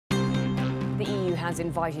has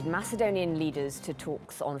invited Macedonian leaders to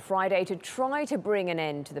talks on Friday to try to bring an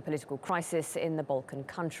end to the political crisis in the Balkan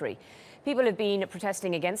country. People have been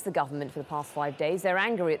protesting against the government for the past 5 days. They're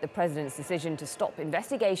angry at the president's decision to stop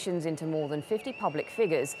investigations into more than 50 public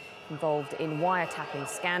figures involved in wiretapping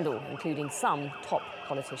scandal, including some top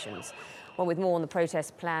politicians. Well, with more on the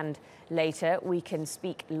protest planned later, we can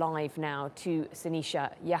speak live now to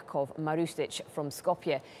Sinisa Jakov Marusic from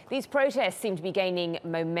Skopje. These protests seem to be gaining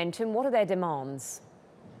momentum. What are their demands?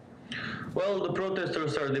 Well, the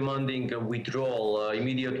protesters are demanding a withdrawal,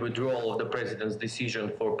 immediate withdrawal of the president's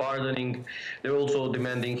decision for pardoning. They're also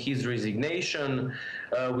demanding his resignation,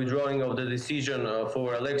 withdrawing of the decision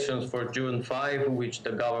for elections for June 5, which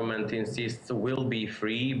the government insists will be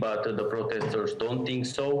free, but the protesters don't think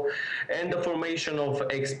so, and the formation of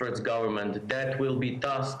experts government that will be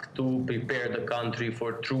tasked to prepare the country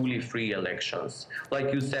for truly free elections.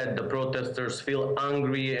 Like you said, the protesters feel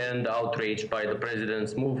angry and outraged by the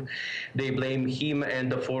president's move. They blame him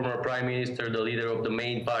and the former prime minister, the leader of the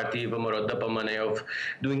main party, of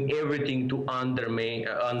doing everything to undermine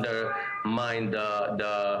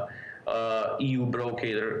the EU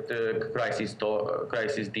brokered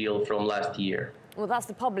crisis deal from last year. Well, that's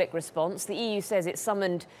the public response. The EU says it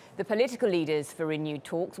summoned the political leaders for renewed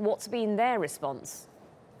talks. What's been their response?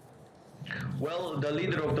 Well, the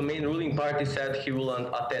leader of the main ruling party said he will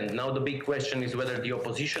attend. Now the big question is whether the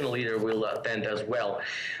opposition leader will attend as well.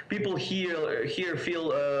 People here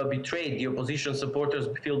feel betrayed. The opposition supporters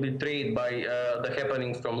feel betrayed by the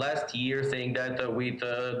happenings from last year, saying that with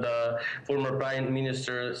the former prime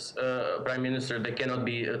minister, there cannot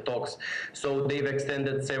be talks. So they've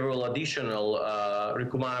extended several additional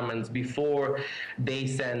requirements before they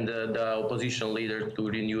send the opposition leader to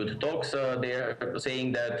renewed talks. They are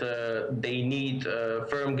saying that they need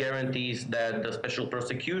firm guarantees that the special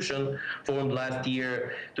prosecution formed last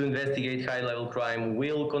year to investigate high-level crime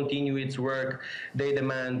will continue its work. They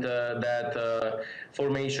demand that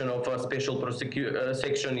formation of a special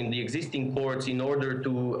section in the existing courts in order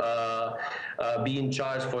to be in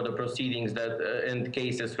charge for the proceedings and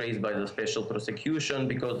cases raised by the special prosecution,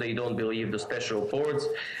 because they don't believe the special courts.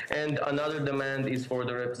 And another demand is for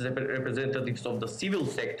the representatives of the civil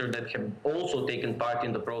sector that have also taken part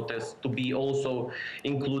in the protests to be also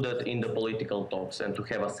included in the political talks and to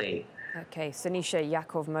have a say. Okay, Sinisa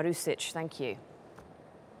Jakov Marusic, thank you.